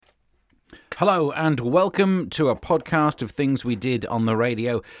Hello and welcome to a podcast of things we did on the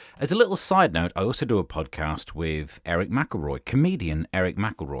radio. As a little side note, I also do a podcast with Eric McElroy, comedian Eric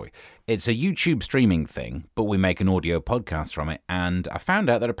McElroy. It's a YouTube streaming thing, but we make an audio podcast from it, and I found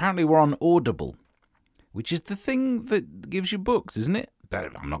out that apparently we're on Audible, which is the thing that gives you books, isn't it?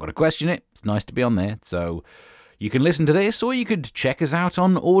 But I'm not going to question it. It's nice to be on there, so you can listen to this or you could check us out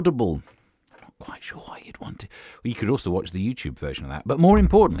on Audible. Quite sure why you'd want to. Well, you could also watch the YouTube version of that. But more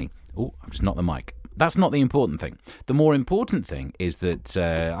importantly, I've just knocked the mic. That's not the important thing. The more important thing is that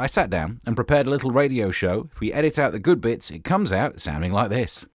I sat down and prepared a little radio show. If we edit out the good bits, it comes out sounding like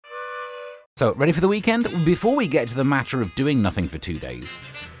this. So, ready for the weekend? Before we get to the matter of doing nothing for 2 days,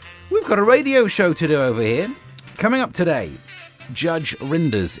 we've got a radio show to do over here. Coming up today, Judge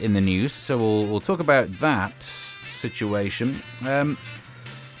Rinder's in the news, so we'll talk about that situation.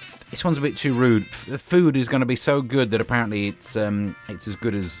 This one's a bit too rude. The food is going to be so good that apparently it's as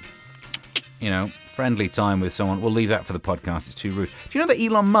good as, friendly time with someone. We'll leave that for the podcast. It's too rude. Do you know that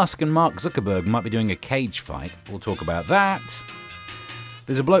Elon Musk and Mark Zuckerberg might be doing a cage fight? We'll talk about that.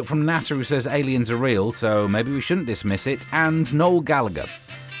 There's a bloke from NASA who says aliens are real, so maybe we shouldn't dismiss it. And Noel Gallagher.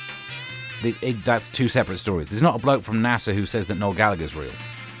 That's two separate stories. There's not a bloke from NASA who says that Noel Gallagher's real.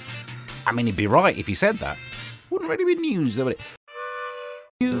 I mean, he'd be right if he said that. Wouldn't really be news, though, would it?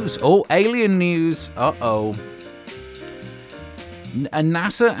 News. Oh, alien news. Uh-oh. A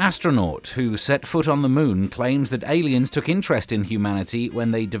NASA astronaut who set foot on the moon claims that aliens took interest in humanity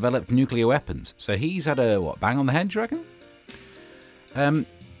when they developed nuclear weapons. So he's had a, bang on the head, do you reckon?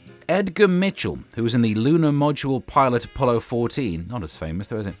 Edgar Mitchell, who was in the lunar module pilot Apollo 14, not as famous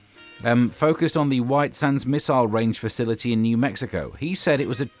though, is it? Focused on the White Sands Missile Range facility in New Mexico. He said it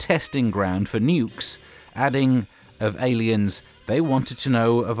was a testing ground for nukes, adding of aliens, they wanted to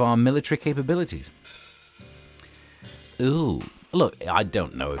know of our military capabilities. Ooh, look, I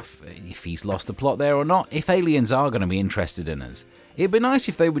don't know if he's lost the plot there or not. If aliens are going to be interested in us, it'd be nice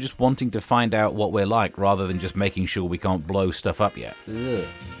if they were just wanting to find out what we're like rather than just making sure we can't blow stuff up yet. Ugh.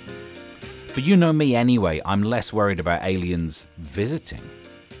 But you know me anyway, I'm less worried about aliens visiting.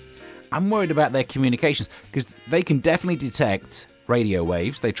 I'm worried about their communications, because they can definitely detect radio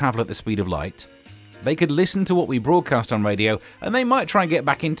waves. They travel at the speed of light. They could listen to what we broadcast on radio, and they might try and get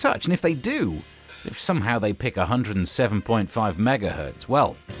back in touch. And if they do, if somehow they pick 107.5 megahertz,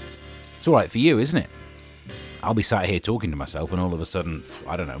 well, it's all right for you, isn't it? I'll be sat here talking to myself, and all of a sudden,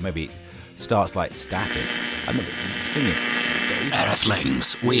 I don't know, maybe it starts like static. I'm thinking,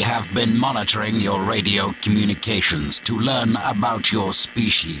 Earthlings, we have been monitoring your radio communications to learn about your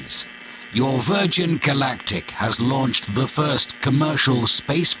species. Your Virgin Galactic has launched the first commercial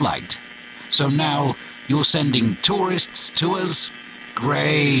spaceflight. So now you're sending tourists to us?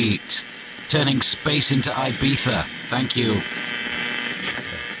 Great. Turning space into Ibiza. Thank you.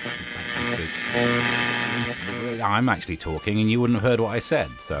 I'm actually talking and you wouldn't have heard what I said,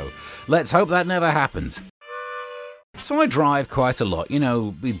 so let's hope that never happens. So I drive quite a lot,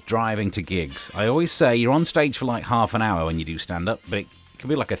 with driving to gigs. I always say you're on stage for like half an hour when you do stand-up, but it can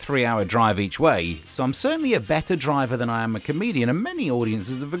be like a 3-hour drive each way, so I'm certainly a better driver than I am a comedian, and many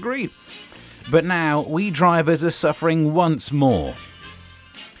audiences have agreed. But now, we drivers are suffering once more.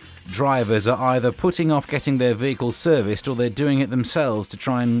 Drivers are either putting off getting their vehicle serviced or they're doing it themselves to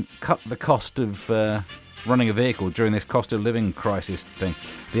try and cut the cost of running a vehicle during this cost of living crisis thing.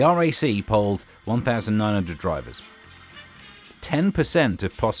 The RAC polled 1,900 drivers. 10%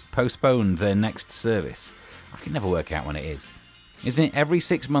 have postponed their next service. I can never work out when it is. Isn't it every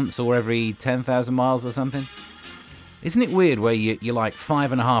 6 months or every 10,000 miles or something? Isn't it weird where you're like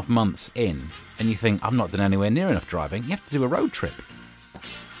 5.5 months in and you think, I've not done anywhere near enough driving? You have to do a road trip.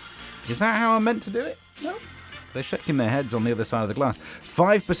 Is that how I'm meant to do it? No. They're shaking their heads on the other side of the glass.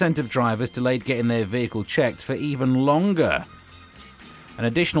 5% of drivers delayed getting their vehicle checked for even longer. An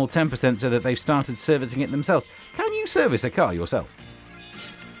additional 10% said that they've started servicing it themselves. Can you service a car yourself?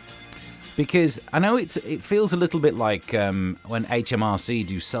 Because I know it feels a little bit like when HMRC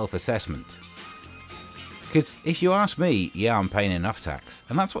do self-assessment. Because if you ask me, yeah, I'm paying enough tax.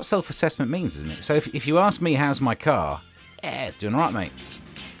 And that's what self-assessment means, isn't it? So if you ask me, how's my car? Yeah, it's doing all right, mate.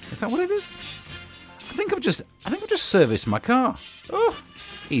 Is that what it is? I think I've just serviced my car. Oh,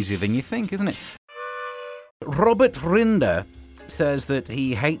 easier than you think, isn't it? Robert Rinder says that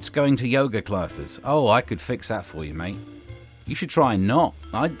he hates going to yoga classes. Oh, I could fix that for you, mate. You should try not.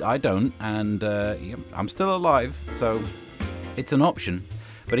 I don't, and I'm still alive, so it's an option.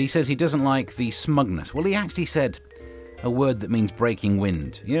 But he says he doesn't like the smugness. Well, he actually said a word that means breaking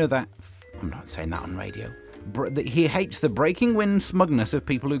wind. You know that? I'm not saying that on radio. He hates the breaking wind smugness of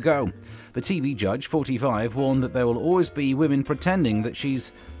people who go. The TV judge, 45, warned that there will always be women pretending that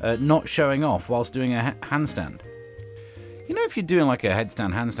she's not showing off whilst doing a handstand. You know, if you're doing like a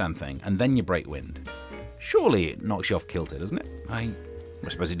headstand handstand thing and then you break wind, surely it knocks you off kilter, doesn't it? I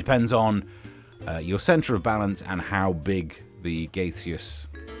suppose it depends on your centre of balance and how big the gaseous...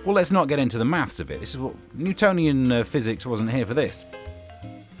 Well, let's not get into the maths of it. This is what Newtonian physics wasn't here for this.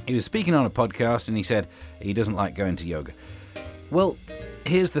 He was speaking on a podcast and he said he doesn't like going to yoga. Well,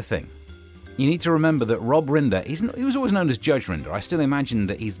 here's the thing. You need to remember that Rob Rinder, he was always known as Judge Rinder. I still imagine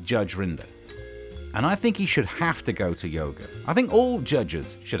that he's Judge Rinder. And I think he should have to go to yoga. I think all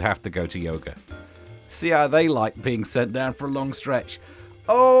judges should have to go to yoga. See how they like being sent down for a long stretch.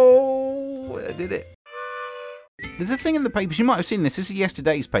 Oh, I did it. There's a thing in the papers, you might have seen this. This is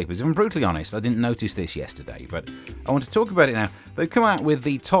yesterday's papers. If I'm brutally honest, I didn't notice this yesterday, but I want to talk about it now. They've come out with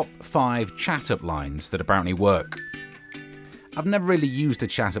the top 5 chat-up lines that apparently work. I've never really used a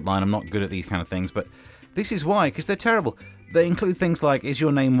chat-up line. I'm not good at these kind of things, but this is why, because they're terrible. They include things like, is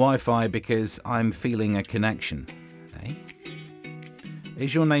your name Wi-Fi because I'm feeling a connection? Eh?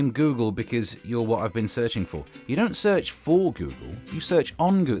 Is your name Google because you're what I've been searching for? You don't search for Google, you search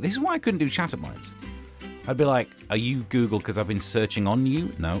on Google. This is why I couldn't do chat-up lines. I'd be like, are you Google because I've been searching on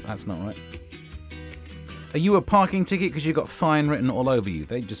you? No, that's not right. Are you a parking ticket because you've got fine written all over you?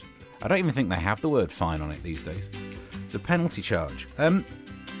 I don't even think they have the word fine on it these days. It's a penalty charge. I've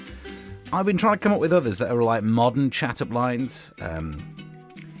been trying to come up with others that are like modern chat-up lines. Are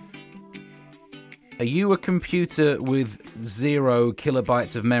you a computer with 0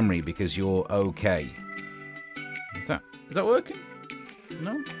 kilobytes of memory because you're okay? Is that working?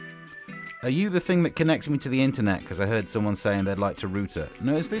 No? Are you the thing that connects me to the internet because I heard someone saying they'd like to route it?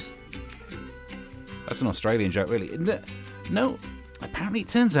 No, is this? That's an Australian joke, really. No. Apparently it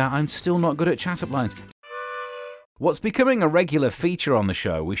turns out I'm still not good at chat-up lines. What's becoming a regular feature on the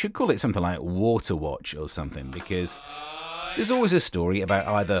show, we should call it something like Water Watch or something, because there's always a story about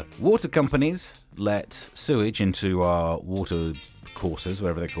either water companies let sewage into our water courses,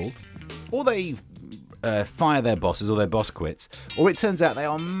 whatever they're called, or they fire their bosses or their boss quits, or it turns out they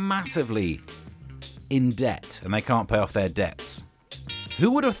are massively in debt and they can't pay off their debts.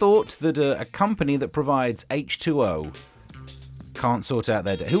 Who would have thought that a company that provides H2O can't sort out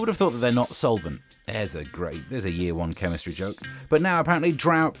their debt? Who would have thought that they're not solvent? There's a year 1 chemistry joke. But now apparently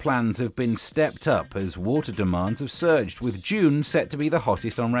drought plans have been stepped up as water demands have surged, with June set to be the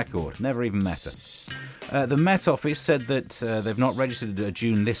hottest on record. Never even met her. The Met Office said that they've not registered a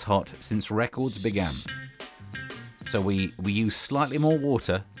June this hot since records began. So we use slightly more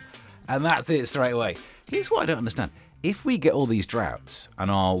water, and that's it straight away. Here's what I don't understand. If we get all these droughts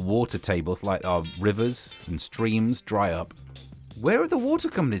and our water tables, like our rivers and streams, dry up, where are the water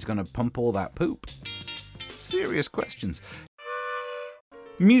companies going to pump all that poop? Serious questions.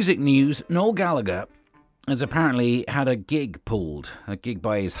 Music news, Noel Gallagher has apparently had a gig pulled. A gig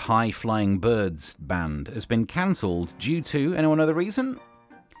by his High Flying Birds band has been cancelled due to, anyone know the reason?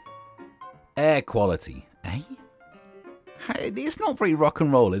 Air quality. Eh? It's not very rock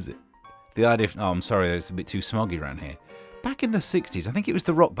and roll, is it? The idea of, I'm sorry, it's a bit too smoggy around here. Back in the 60s, I think it was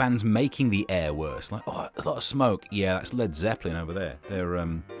the rock bands making the air worse. Like, oh, a lot of smoke. Yeah, that's Led Zeppelin over there.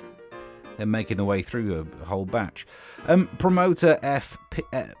 They're making their way through a whole batch. Promoter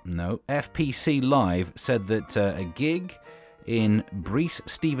FPC Live said that a gig in Breese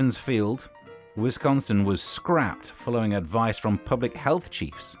Stevens Field, Wisconsin, was scrapped following advice from public health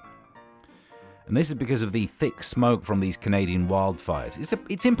chiefs. And this is because of the thick smoke from these Canadian wildfires.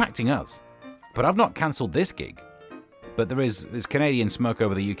 It's impacting us. But I've not cancelled this gig. But there's Canadian smoke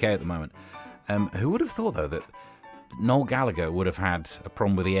over the UK at the moment. Who would have thought, though, that Noel Gallagher would have had a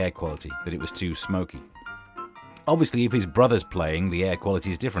problem with the air quality, that it was too smoky? Obviously, if his brother's playing, the air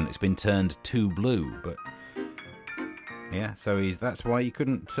quality is different. It's been turned too blue, but yeah, so that's why you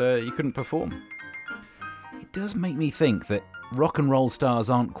couldn't perform. It does make me think that rock and roll stars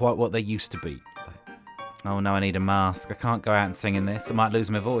aren't quite what they used to be. Like, oh no, I need a mask. I can't go out and sing in this. I might lose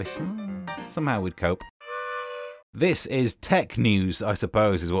my voice. Somehow we'd cope. This is tech news, I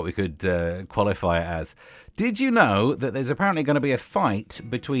suppose, is what we could qualify it as. Did you know that there's apparently going to be a fight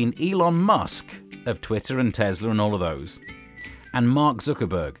between Elon Musk of Twitter and Tesla and all of those, and Mark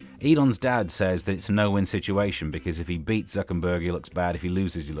Zuckerberg? Elon's dad says that it's a no-win situation because if he beats Zuckerberg, he looks bad. If he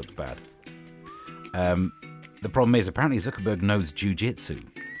loses, he looks bad. The problem is, apparently Zuckerberg knows jiu-jitsu.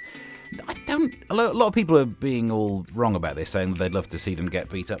 A lot of people are being all wrong about this, saying that they'd love to see them get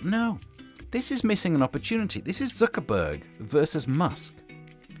beat up. No. This is missing an opportunity. This is Zuckerberg versus Musk.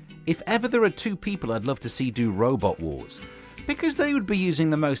 If ever there are two people I'd love to see do robot wars, because they would be using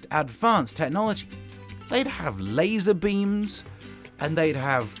the most advanced technology. they'd have laser beams and they'd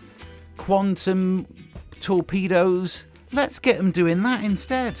have quantum torpedoes. Let's get them doing that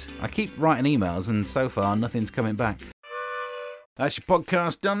instead. I keep writing emails and so far nothing's coming back. That's your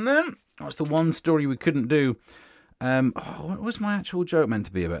podcast done then. That's the one story we couldn't do. What was my actual joke meant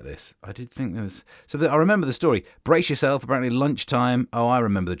to be about this? I did think there was... I remember the story. Brace yourself, apparently lunchtime. Oh, I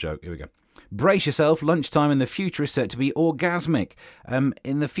remember the joke. Here we go. Brace yourself, lunchtime in the future is set to be orgasmic.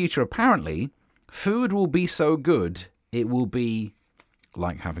 In the future, apparently, food will be so good, it will be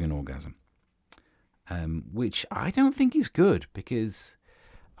like having an orgasm. Which I don't think is good, because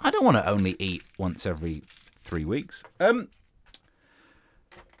I don't want to only eat once every 3 weeks. I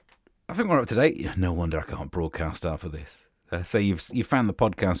think we're up to date. No wonder I can't broadcast after this. So you've found the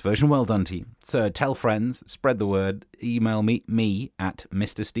podcast version. Well done to you. So tell friends, spread the word, email me at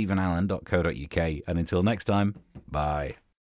mrstephenallen.co.uk. And until next time, bye.